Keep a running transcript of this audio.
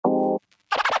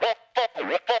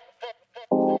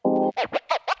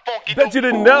Bet you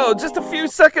didn't know, just a few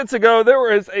seconds ago, there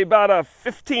was about a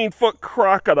 15-foot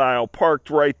crocodile parked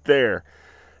right there.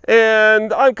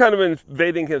 And I'm kind of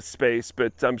invading his space,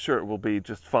 but I'm sure it will be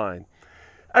just fine.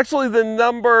 Actually, the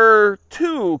number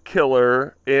 2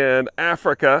 killer in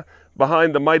Africa,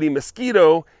 behind the mighty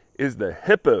mosquito, is the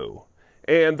hippo.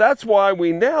 And that's why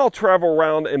we now travel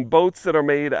around in boats that are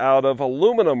made out of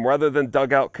aluminum rather than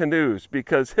dugout canoes,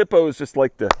 because hippos just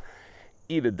like to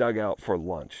eat a dugout for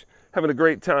lunch. Having a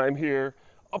great time here.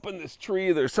 Up in this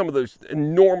tree, there's some of those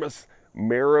enormous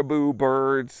marabou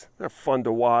birds. They're fun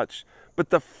to watch. But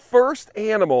the first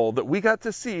animal that we got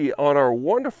to see on our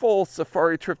wonderful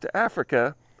safari trip to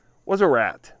Africa was a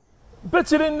rat.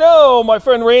 Bet you didn't know, my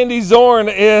friend Randy Zorn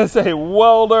is a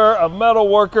welder, a metal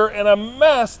worker, and a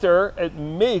master at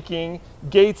making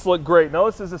gates look great. Now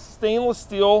this is a stainless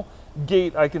steel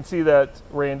gate. I can see that,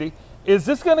 Randy. Is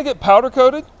this going to get powder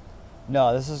coated?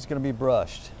 No, this is going to be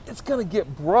brushed. It's going to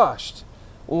get brushed.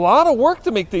 A lot of work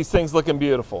to make these things looking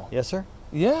beautiful. Yes, sir.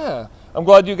 Yeah. I'm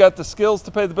glad you got the skills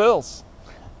to pay the bills.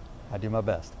 I do my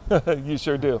best. You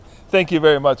sure do. Thank you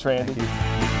very much, Randy. Thank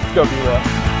you. Let's go,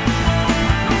 B-Rock.